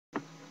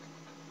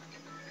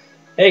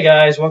Hey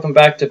guys, welcome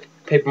back to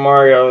Paper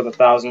Mario: The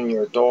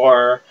Thousand-Year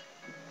Door.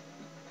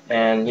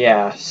 And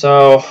yeah,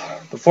 so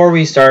before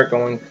we start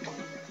going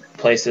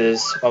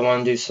places, I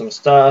want to do some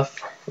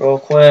stuff real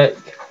quick.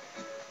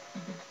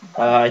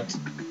 I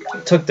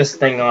took this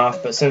thing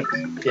off, but since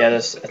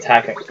this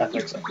attack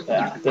ethics,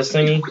 this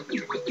thingy.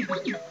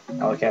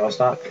 Okay, I'll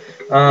stop.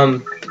 I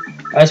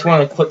just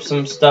want to equip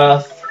some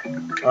stuff.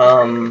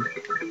 We'll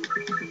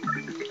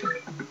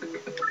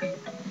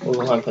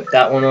go ahead and put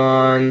that one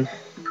on.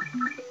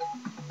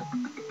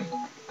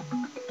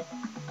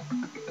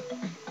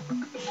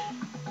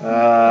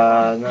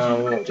 No,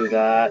 we won't do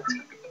that.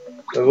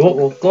 But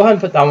we'll go ahead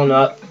and put that one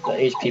up, the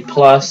HP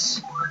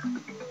plus.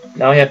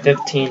 Now we have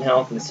 15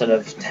 health instead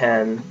of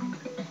 10.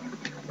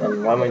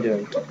 And what am I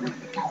doing?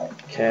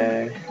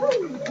 Okay.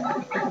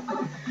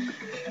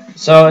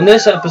 So in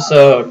this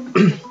episode,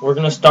 we're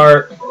gonna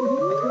start,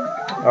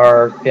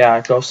 or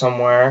go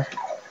somewhere.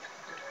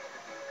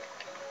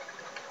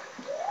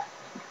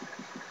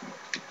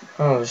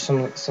 Oh, there's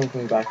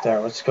something back there.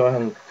 Let's go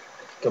ahead and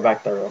go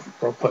back there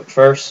real quick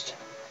first.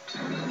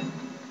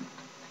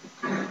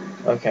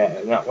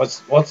 Okay, now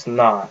what's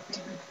not?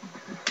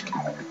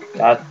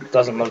 That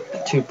doesn't look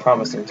too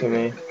promising to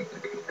me.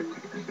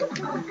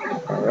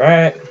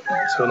 Alright,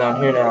 let's go down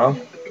here now.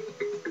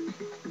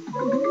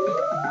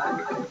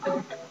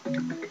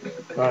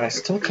 Oh, I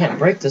still can't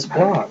break this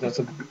block. That's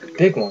a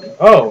big one.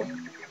 Oh,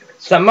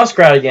 it's that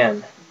muskrat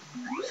again.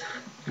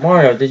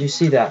 Mario, did you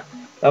see that?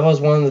 That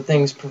was one of the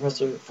things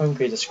Professor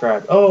Funky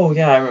described. Oh,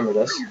 yeah, I remember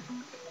this.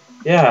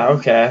 Yeah,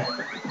 okay.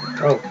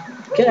 Oh,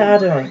 get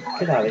out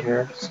of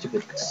here,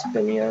 stupid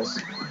spinias.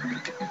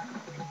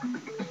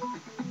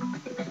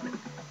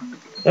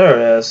 There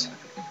it is.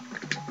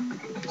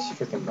 This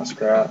freaking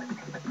muskrat.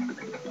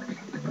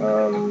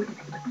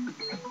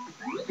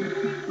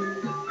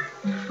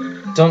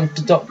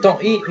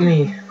 Don't eat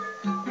me.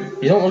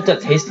 You don't look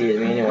that tasty to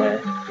me anyway.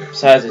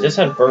 Besides, I just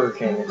had Burger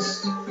King.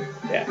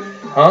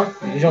 Huh?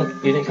 You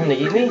didn't come to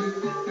eat me?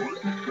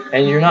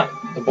 And you're not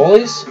the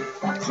bullies?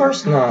 Of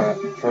course not.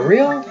 For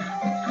real?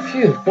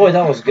 Phew, boy,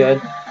 that was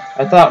good.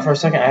 I thought for a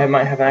second I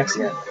might have an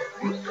accident.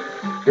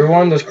 You're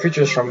one of those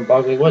creatures from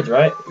Boggly Woods,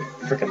 right?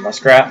 Frickin'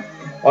 muskrat.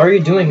 What are you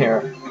doing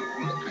here?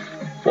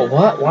 Well,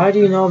 what? Why do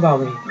you know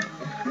about me?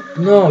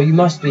 No, you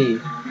must be.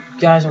 You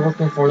guys are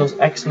working for those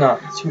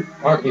x-nauts,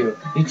 aren't you?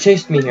 You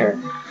chased me here.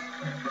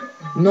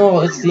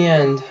 No, it's the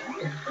end.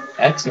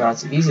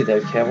 X-nauts, easy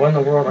there, kid. What in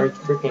the world are you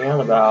freaking out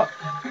about?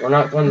 We're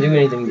not going to do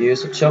anything to you,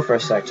 so chill for a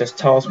sec. Just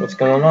tell us what's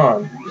going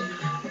on.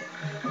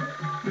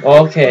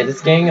 Well, okay,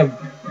 this gang of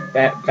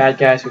bad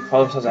guys who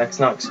call themselves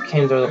x-nauts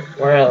came to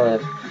where I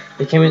live.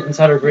 They came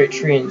inside a great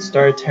tree and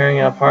started tearing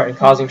it apart and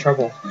causing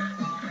trouble.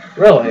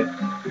 Really?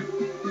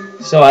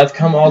 So I've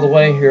come all the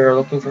way here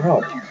looking for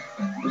help.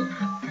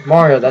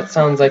 Mario, that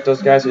sounds like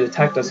those guys who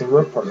attacked us in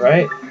Rookport,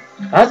 right?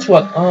 That's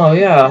what... Oh,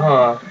 yeah,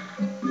 huh.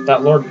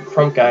 That Lord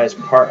Crump guy is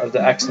part of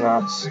the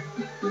x-nauts.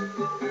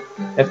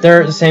 If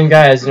they're the same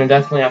guys, then they're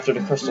definitely after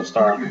the Crystal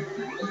Star.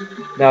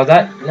 Now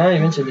that you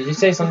mentioned, did you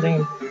say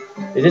something?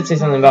 They did say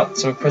something about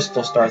some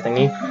Crystal Star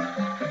thingy.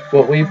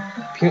 Well,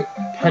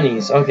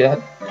 Punnies. Okay,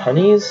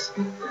 Punnies?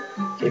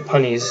 Okay,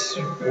 Punnies.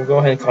 We'll go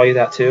ahead and call you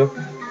that too.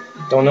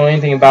 Don't know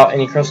anything about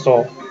any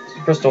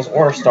crystals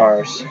or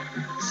stars.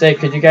 Say,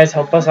 could you guys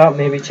help us out?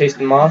 Maybe chase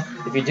them off?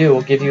 If you do,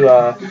 we'll give you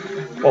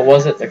what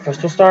was it? The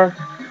Crystal Star?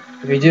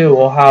 If you do,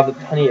 we'll have the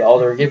Punny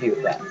Elder give you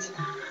that.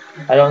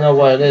 I don't know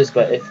what it is,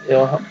 but if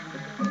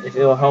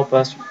it'll help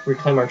us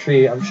reclaim our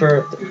tree, I'm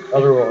sure the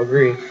Elder will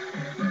agree.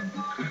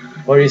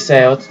 What do you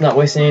say? Let's not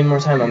waste any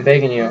more time. I'm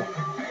begging you.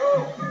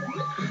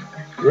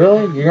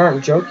 Really? You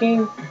aren't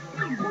joking?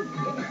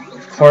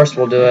 Of course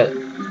we'll do it.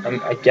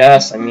 I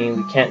guess. I mean,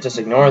 we can't just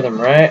ignore them,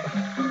 right?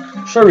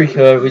 Sure we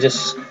could. We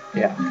just...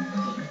 yeah.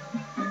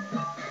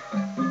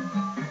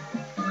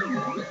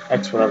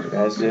 X whatever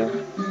guys do.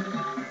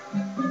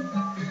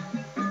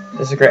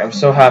 This is great. I'm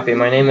so happy.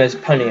 My name is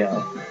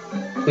Punio.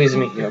 Pleased to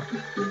meet you.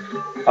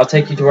 I'll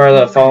take you to where I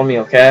live. Follow me,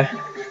 okay?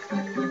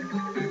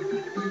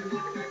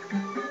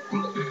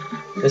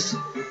 It's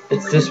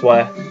this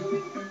way.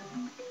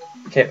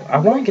 Okay, I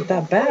want to get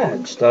that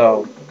badge,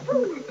 though.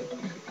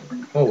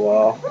 Oh,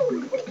 well.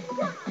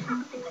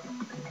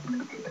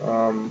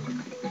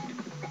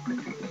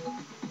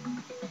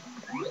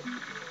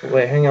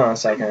 Wait, hang on a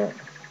second.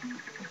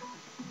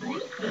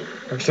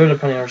 I'm sure the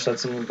Punio said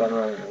something about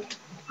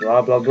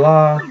blah, blah,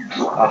 blah.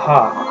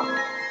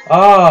 Aha.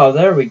 Oh,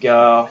 there we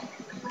go.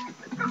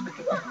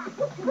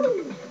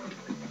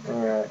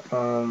 Alright,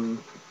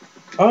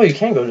 oh, you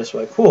can go this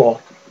way.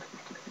 Cool.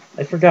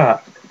 I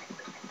forgot.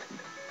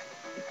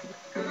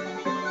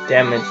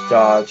 Damage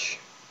dodge.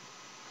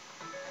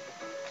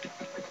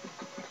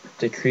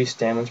 Decrease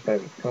damage by...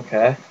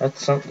 okay.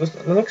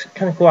 That looks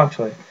kind of cool,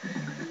 actually.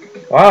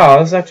 Wow,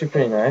 this is actually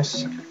pretty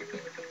nice.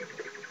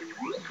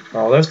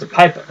 Oh, there's the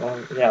pipe.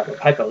 Oh, yeah, the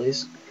pipe at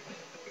least.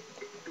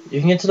 You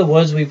can get to the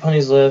woods where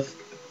punnies live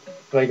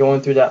by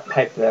going through that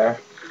pipe there.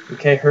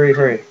 Okay, hurry,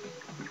 hurry.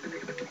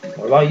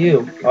 What about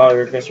you? Oh,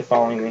 your guys are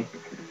following me.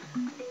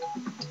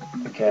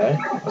 Okay,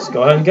 let's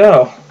go ahead and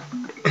go.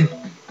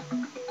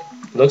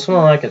 looks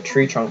more like a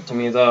tree trunk to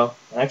me, though.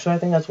 Actually, I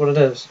think that's what it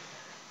is.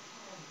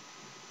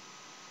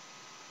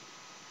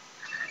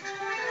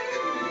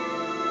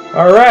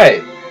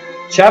 Alright,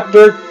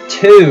 Chapter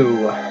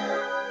 2.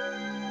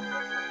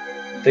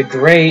 The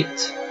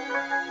Great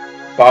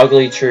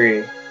Boggly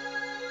Tree.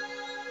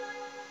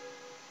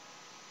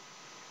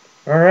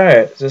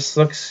 Alright, this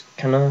looks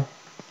kinda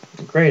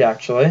great,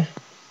 actually.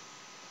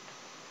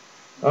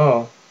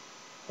 Oh,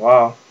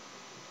 wow.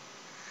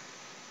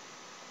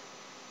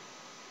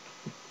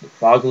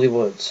 Boggly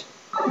Woods.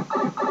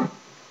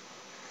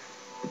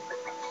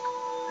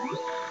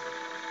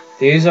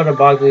 These are the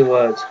Boggly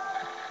Woods.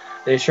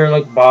 They sure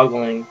look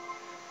boggling.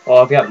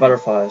 Oh, I've got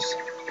butterflies.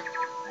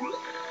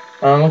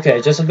 Okay,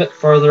 just a bit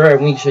further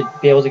and we should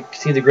be able to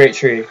see the great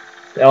tree.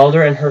 The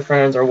elder and her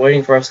friends are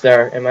waiting for us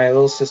there, and my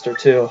little sister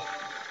too.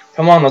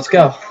 Come on, let's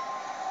go.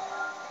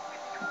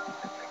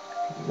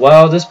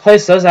 Well, this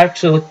place does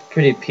actually look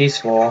pretty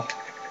peaceful.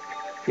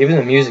 Even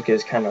the music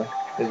is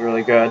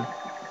really good.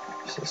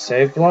 Just a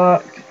save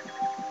block.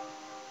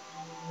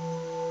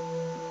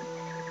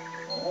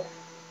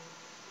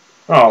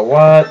 Oh,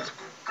 what?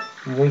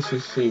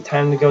 Weehehe.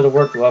 Time to go to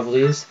work,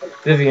 lovelies.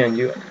 Vivian,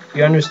 you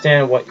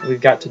understand what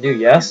we've got to do,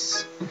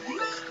 yes?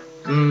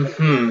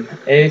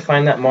 A,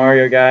 find that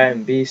Mario guy,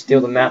 and B,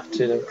 steal the map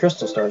to the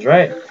crystal stars,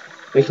 right?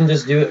 We can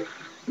just do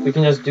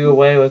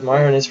away with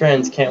Mario and his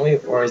friends, can't we?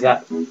 Or is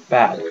that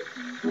bad?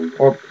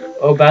 Or,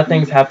 oh, bad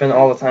things happen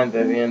all the time,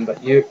 Vivian,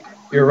 but you're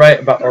right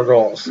about our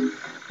goals.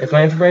 If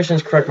my information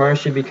is correct, Mario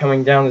should be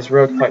coming down this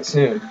road quite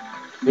soon.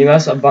 You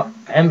must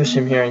ambush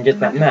him here and get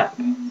that map.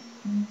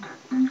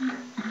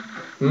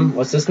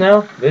 What's this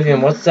now?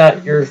 Vivian, what's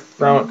that you're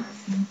frowning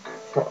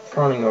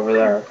over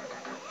there?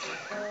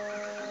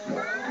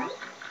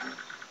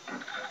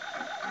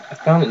 I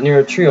found it near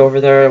a tree over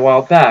there a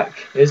while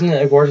back. Isn't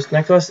it a gorgeous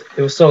necklace?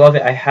 It was so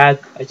lovely, I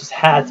just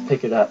had to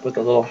pick it up with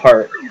a little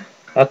heart.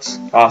 That's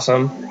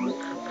awesome.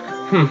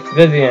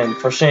 Vivian,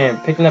 for shame.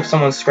 Picking up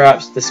someone's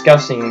scraps,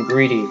 disgusting and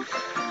greedy.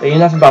 But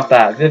enough about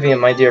that. Vivian,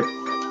 my dear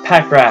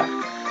pack rat,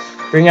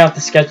 bring out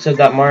the sketch of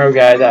that Mario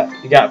guy that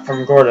you got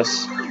from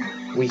Gordas.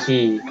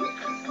 Weehee.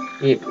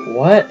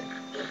 What?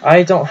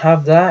 I don't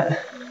have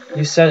that.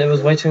 You said it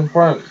was way too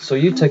important, so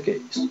you took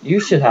it.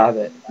 You should have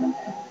it.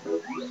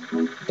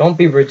 Don't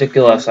be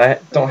ridiculous. I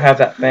don't have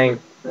that thing.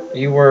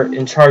 You were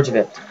in charge of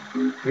it.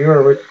 You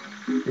were a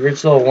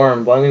rich little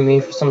worm, blaming me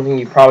for something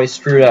you probably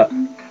screwed up.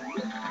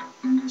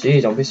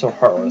 Gee, don't be so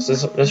heartless.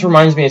 This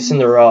reminds me of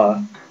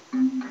Cinderella.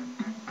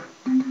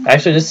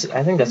 Actually,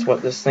 I think that's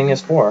what this thing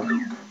is for.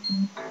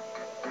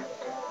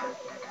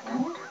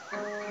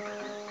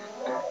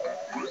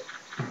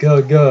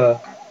 Guh.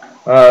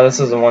 This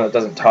is the one that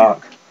doesn't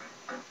talk.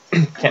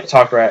 Can't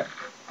talk right.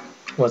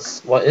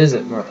 What is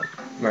it,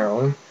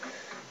 Marilyn?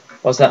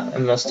 Was that a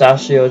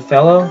mustachioed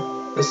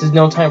fellow? This is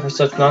no time for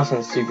such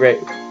nonsense, you great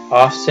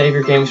off. Save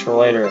your games for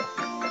later.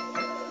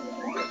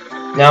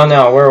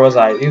 Now, where was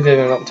I? You,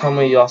 Vivian, don't tell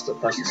me you lost the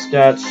precious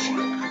sketch.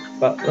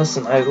 But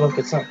listen, it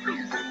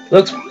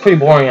looks pretty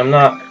boring. I'm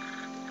not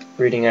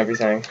reading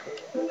everything.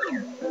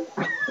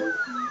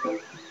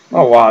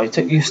 Oh wow,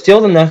 you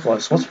steal the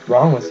necklace. What's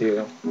wrong with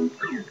you?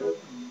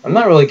 I'm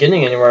not really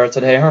getting anywhere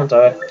today, aren't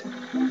I?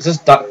 Is this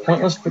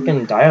pointless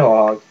freaking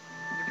dialogue?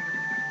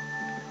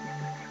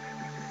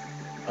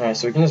 Alright,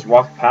 so we can just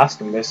walk past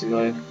them,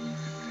 basically.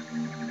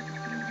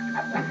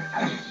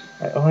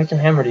 Oh, I can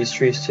hammer these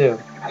trees, too.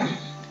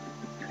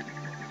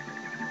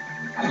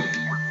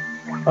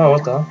 Oh,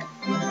 what the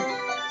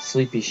hell?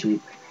 Sleepy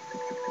sheep.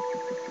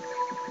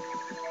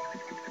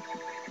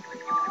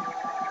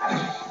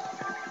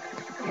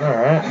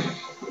 Alright.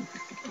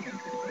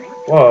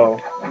 Whoa.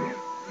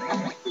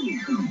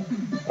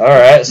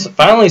 Alright, so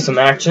finally some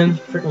action.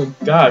 Freaking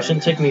god, it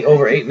shouldn't take me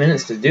over 8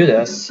 minutes to do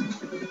this.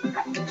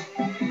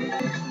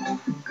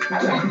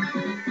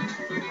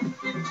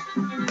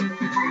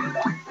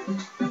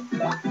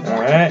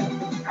 Alright.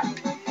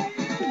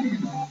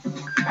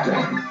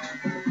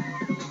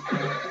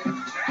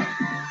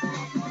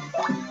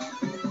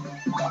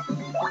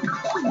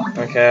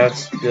 Okay,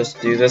 let's just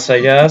do this,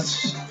 I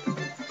guess.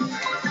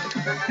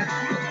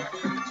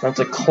 That's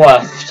a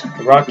cleft.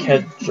 A rock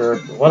hedger.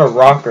 What a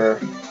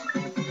rocker.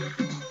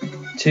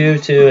 2,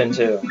 2, and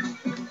 2.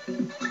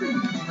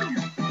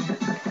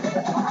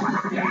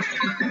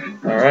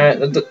 Alright,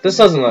 this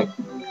doesn't look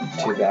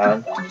too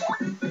bad.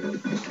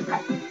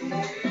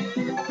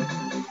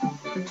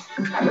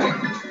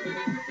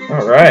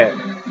 Alright.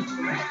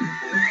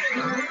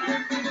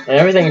 And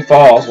everything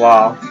falls,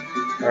 wow.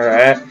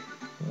 Alright.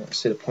 Let's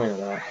see the point of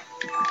that.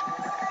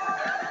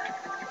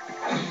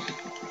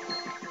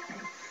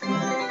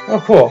 Oh,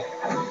 cool.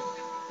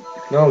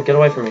 No, get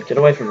away from me, get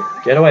away from me,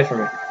 get away from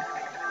me.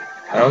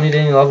 I don't need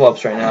any level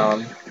ups right now.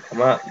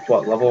 I'm at,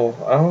 what, level...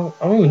 I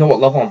don't even know what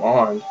level I'm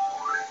on.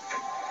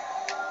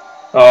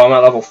 Oh, I'm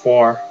at level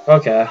 4.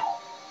 Okay.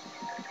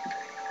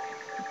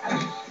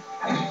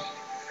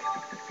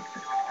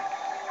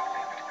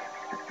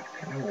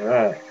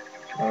 Alright.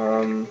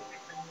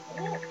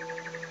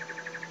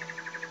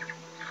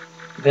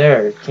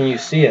 There, can you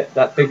see it?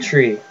 That big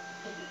tree.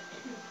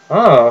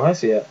 Oh, I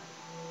see it.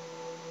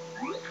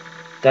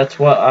 That's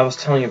what I was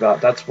telling you about.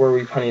 That's where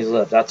we Punies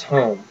live. That's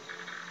home.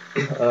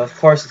 Of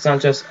course, it's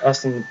not just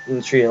us in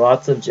the tree.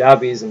 Lots of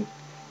jabbies and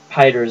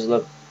piters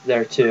live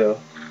there too.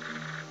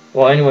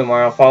 Well, anyway,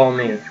 Mario, follow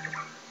me.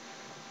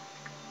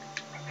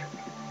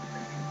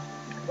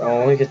 Oh,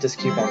 let me get this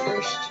coupon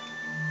first.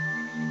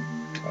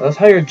 I love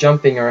how you're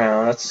jumping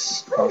around.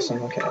 That's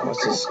awesome. Okay,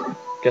 let's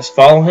just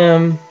follow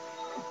him.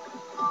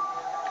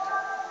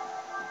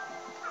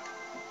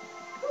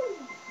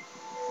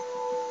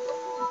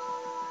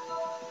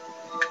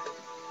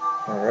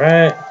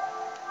 Alright.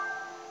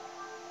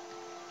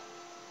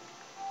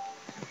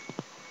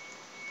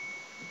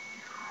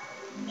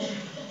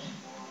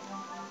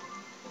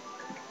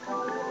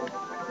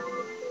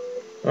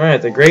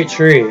 Alright, the great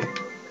tree.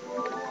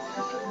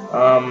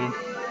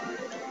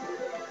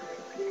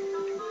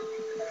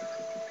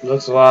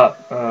 Looks a lot,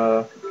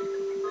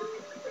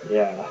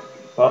 yeah,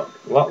 a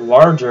lot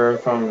larger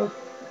from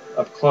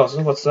up close.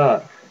 What's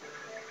that?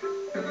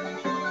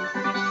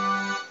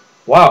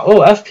 Wow, oh,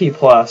 FP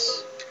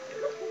plus.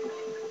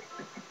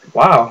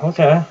 Wow,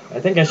 okay. I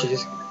think I should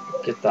just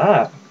get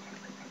that.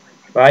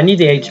 But I need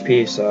the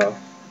HP, so.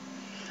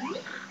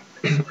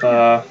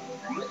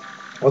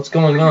 What's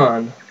going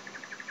on?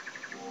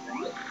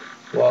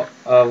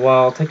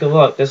 Well, take a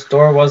look. This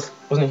door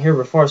wasn't here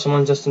before.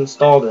 Someone just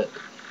installed it.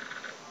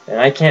 And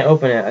I can't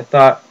open it. I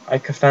thought I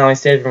could finally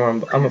save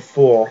everyone, but I'm a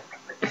fool.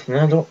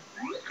 No, don't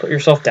put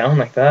yourself down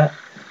like that.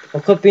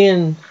 Well, quit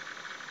being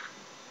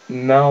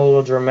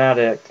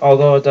melodramatic.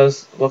 Although it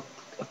does look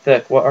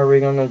thick. What are we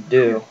gonna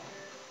do?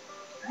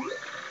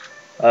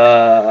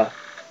 Got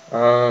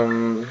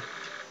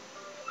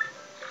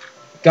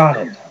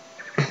it.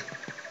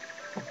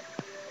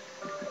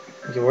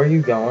 Okay, where are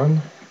you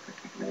going?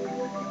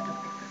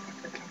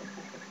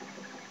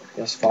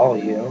 Just follow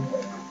you.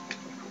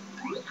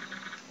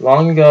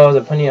 Long ago,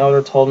 the Punio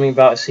Elder told me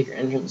about a secret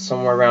entrance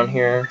somewhere around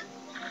here.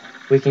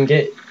 We can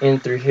get in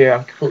through here,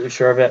 I'm completely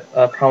sure of it.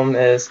 Problem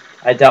is,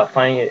 I doubt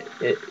finding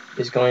it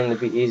is going to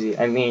be easy.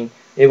 I mean,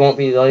 it won't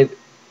be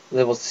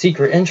labeled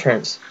secret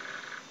entrance.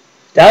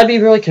 That would be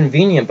really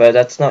convenient, but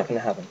that's not going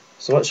to happen.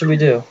 So what should we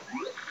do?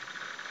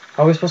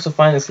 How are we supposed to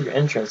find the secret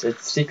entrance?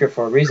 It's secret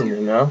for a reason,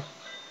 you know?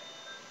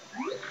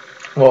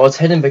 Well, it's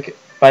hidden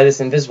by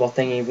this invisible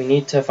thingy. We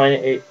need to find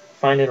it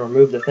and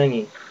remove the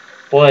thingy.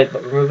 Boy,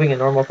 but removing a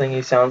normal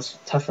thingy sounds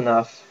tough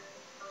enough,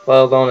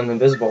 let alone an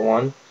invisible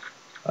one.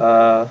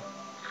 Oh,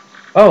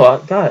 I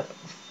got it.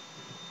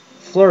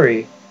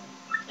 Flurry.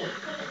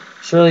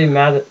 Surely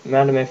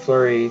Madame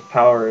Flurry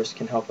powers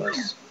can help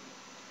us.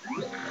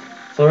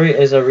 Flurry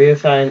is a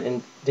reified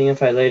and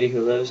dignified lady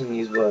who lives in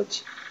these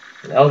woods.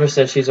 The elder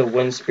says she's a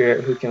wind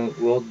spirit who can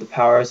wield the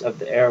powers of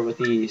the air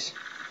with ease.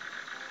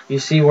 You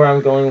see where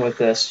I'm going with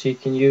this. She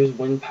can use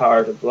wind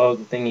power to blow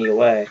the thingy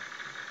away.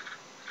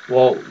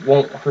 Well,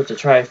 won't hurt to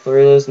try.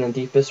 Flurry lives in the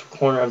deepest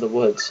corner of the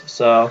woods,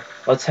 so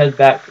let's head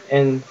back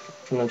in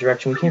from the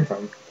direction we came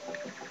from.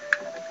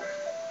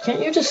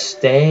 Can't you just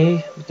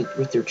stay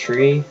with your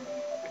tree?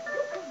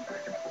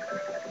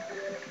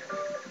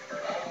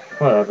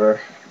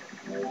 Whatever.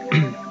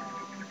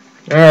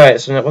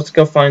 Alright, so now let's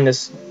go find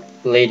this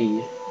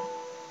lady.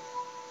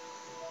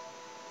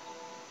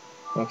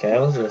 Okay,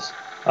 what's this?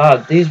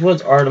 These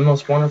woods are the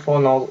most wonderful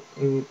in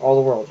all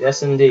the world.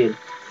 Yes, indeed.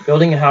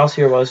 Building a house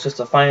here was just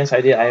the finest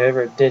idea I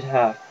ever did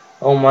have.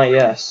 Oh my,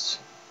 yes.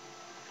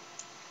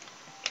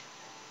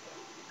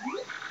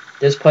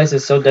 This place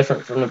is so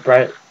different from the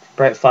bright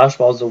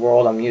flashballs of the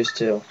world I'm used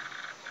to.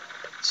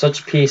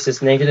 Such peace,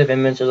 this negative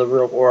image of the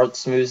real world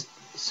soothes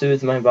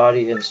my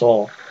body and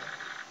soul.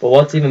 But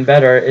what's even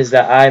better is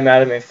that I,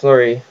 Madame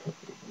Flurry,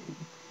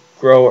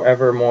 grow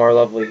ever more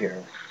lovely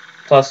here.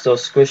 Plus,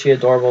 those squishy,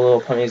 adorable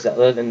little ponies that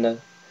live in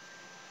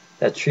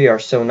that tree are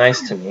so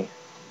nice to me.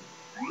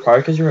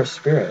 Probably because you're a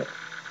spirit.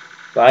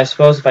 But I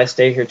suppose if I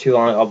stay here too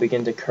long, I'll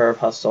begin to curve,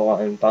 hustle,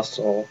 and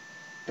bustle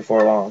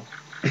before long.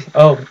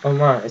 Oh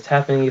my, it's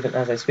happening even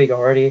as I speak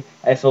already.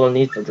 I feel a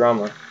need for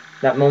drama.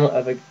 That moment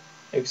of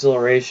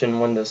exhilaration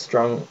when the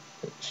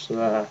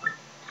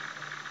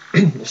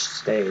the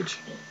stage.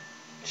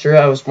 Sure,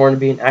 I was born to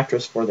be an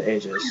actress for the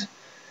ages.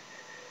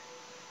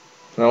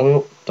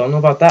 No, don't know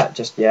about that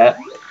just yet.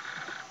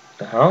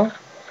 The hell?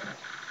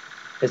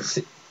 It's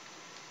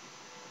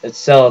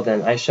settled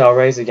then. I shall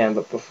rise again,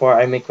 but before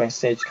I make my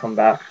stage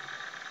comeback,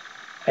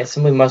 I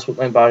simply must put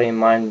my body and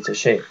mind into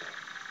shape.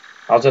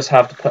 I'll just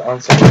have to put on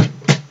some...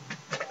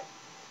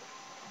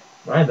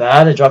 My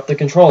bad, I dropped the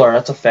controller.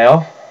 That's a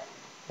fail.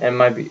 And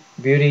my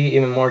beauty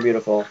even more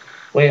beautiful.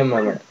 Wait a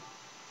moment.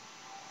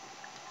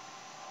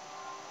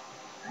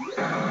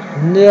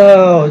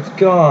 No, it's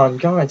gone.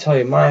 Gone, I tell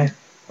you. My...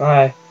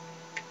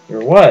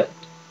 You're what?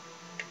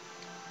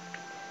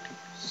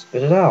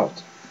 Spit it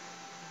out.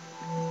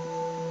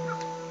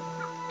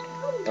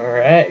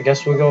 Alright, I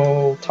guess we'll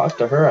go talk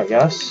to her, I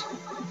guess.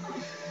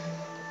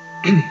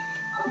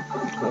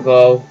 We'll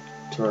go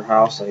to her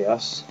house, I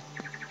guess.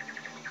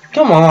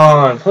 Come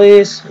on,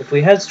 please. If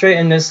we head straight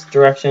in this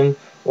direction,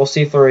 we'll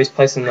see Flurry's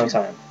place in no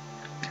time.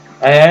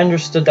 I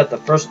understood that the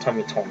first time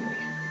you told me.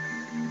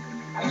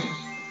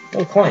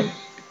 Oh, coin.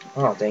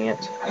 Oh, dang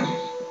it.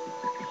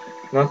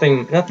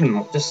 Nothing,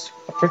 just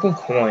a freaking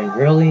coin,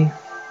 really?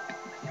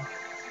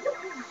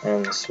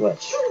 And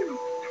switch.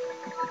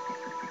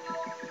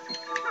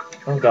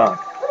 Oh god.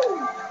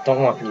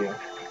 Don't want you.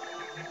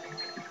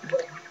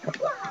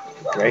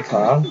 Gray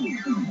cloud?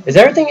 Is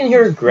everything in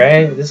here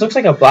gray? This looks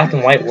like a black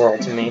and white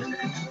world to me.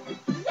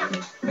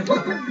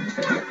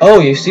 Oh,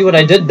 you see what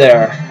I did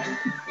there?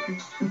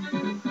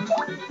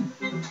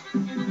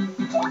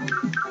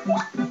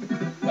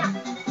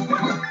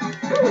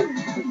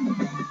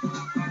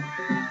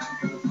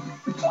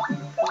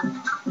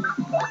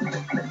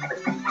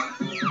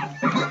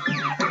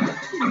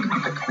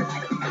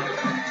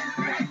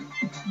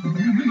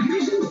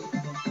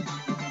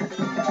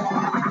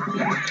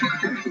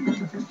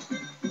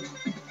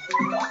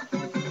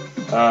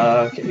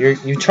 Okay,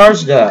 you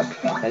charged up.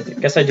 I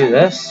guess I do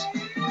this.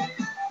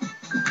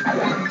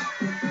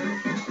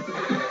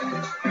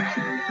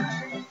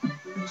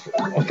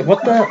 Okay,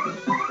 what the?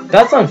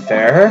 That's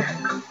unfair.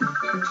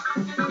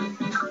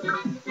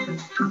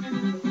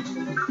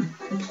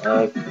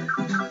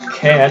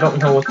 Okay, I don't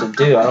know what to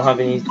do. I don't have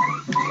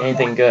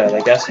anything good.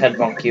 I guess head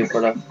bonk you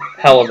for the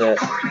hell of it.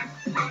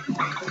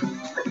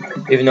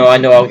 Even though I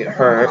know I'll get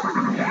hurt.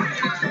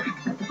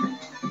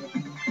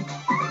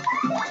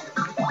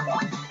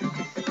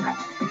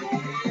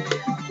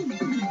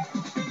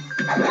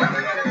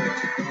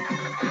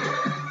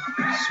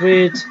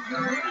 Sweet.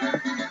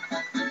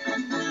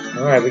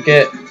 Alright, we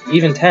get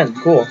even 10.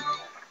 Cool.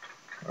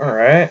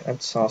 Alright,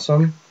 that's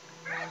awesome.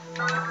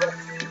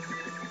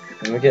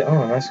 And we get,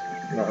 oh, nice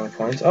amount of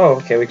points. Oh,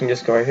 okay, we can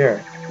just go right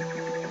here.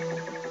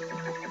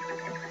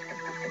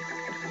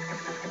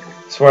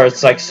 I swear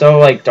it's like so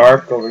like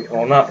dark over,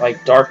 well, not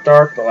like dark,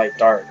 but like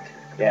dark.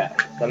 Yeah,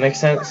 that makes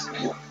sense.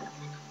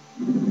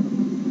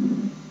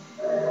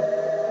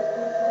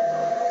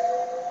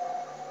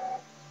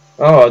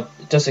 Oh,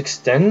 it just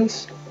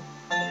extends?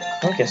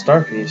 Okay,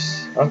 star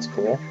piece. That's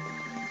cool.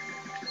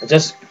 It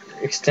just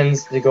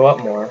extends to go up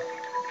more.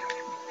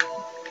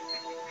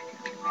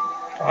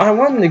 I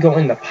wanted to go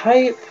in the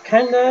pipe,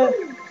 kinda.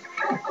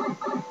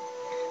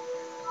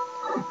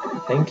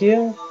 Thank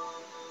you.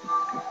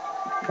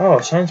 Oh,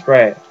 it shines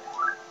bright.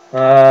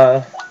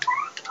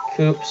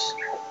 Coops.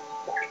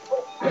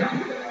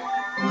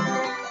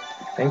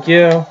 Thank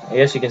you. I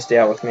guess you can stay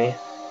out with me.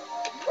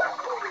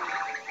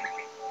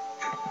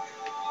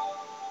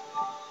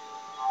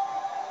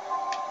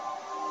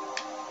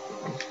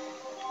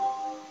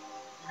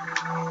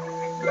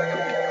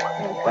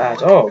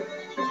 Badge. Oh,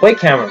 plate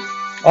camera.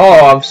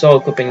 Oh, I'm so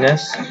equipping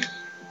this.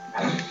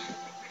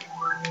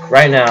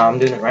 Right now, I'm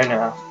doing it right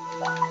now.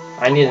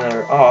 I need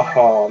another.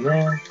 Oh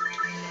man.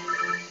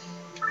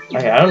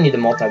 Okay, I don't need the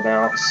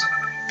multi-bounce.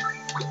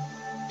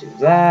 Do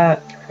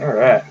that.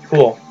 Alright,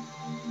 cool.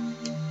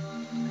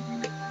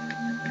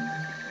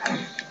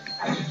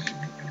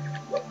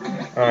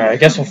 Alright, I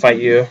guess we'll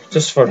fight you.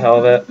 Just for the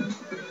hell of it.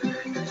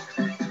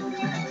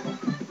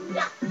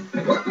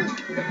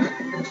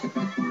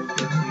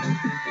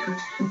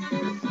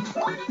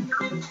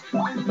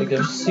 Like,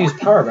 just use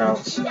power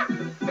bounce.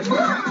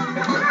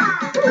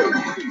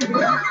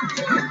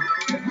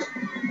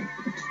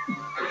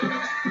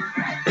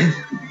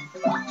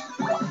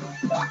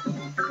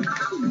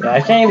 Yeah,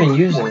 I can't even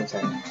use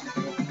anything.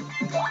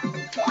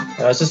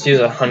 Let's just use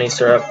a honey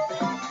syrup.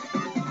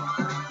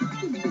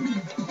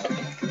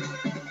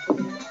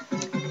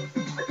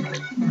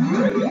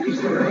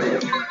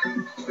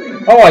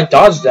 Oh, I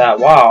dodged that.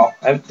 Wow.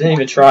 I didn't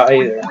even try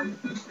either.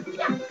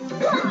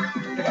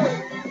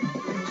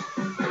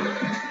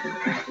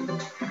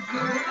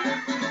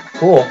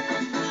 Cool.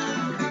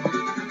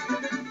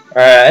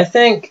 Alright, I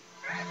think...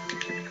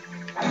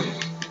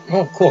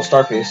 Oh, cool.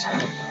 Star piece.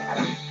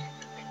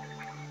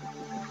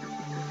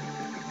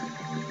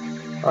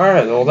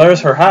 Alright, well,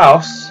 there's her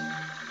house.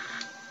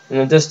 In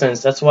the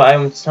distance. That's what I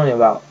was telling you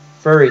about.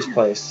 Furry's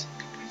place.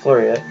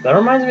 Flurry. That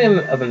reminds me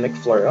of a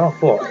McFlurry. Oh,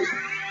 cool.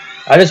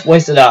 I just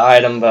wasted that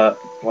item, but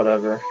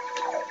whatever.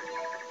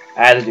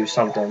 I had to do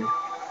something.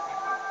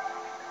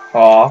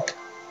 Aw.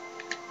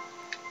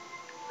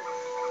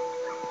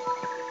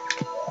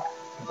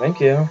 Thank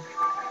you.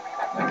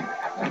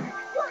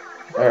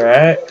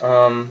 Alright,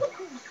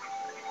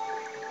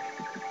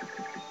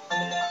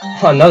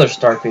 another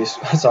star piece.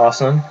 That's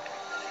awesome.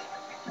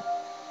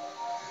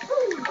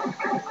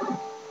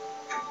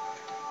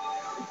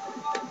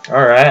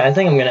 Alright, I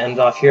think I'm gonna end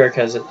off here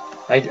because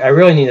I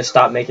really need to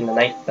stop making the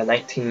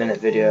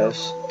 19-minute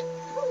videos.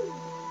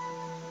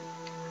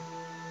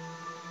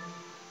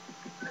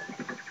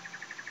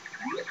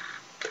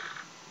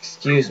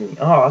 Excuse me.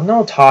 Oh,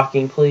 no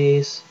talking,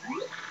 please.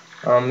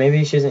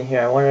 Maybe she isn't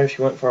here. I wonder if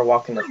she went for a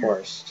walk in the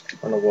forest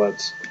or in the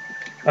woods.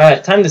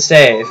 Alright, time to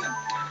save.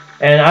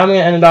 And I'm going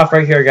to end it off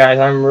right here, guys.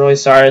 I'm really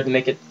sorry to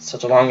make it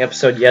such a long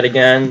episode yet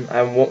again.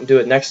 I won't do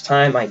it next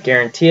time. I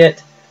guarantee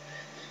it.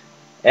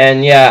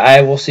 And yeah,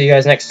 I will see you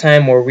guys next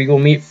time where we will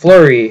meet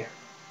Flurry.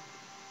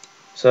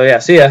 So yeah,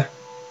 see ya.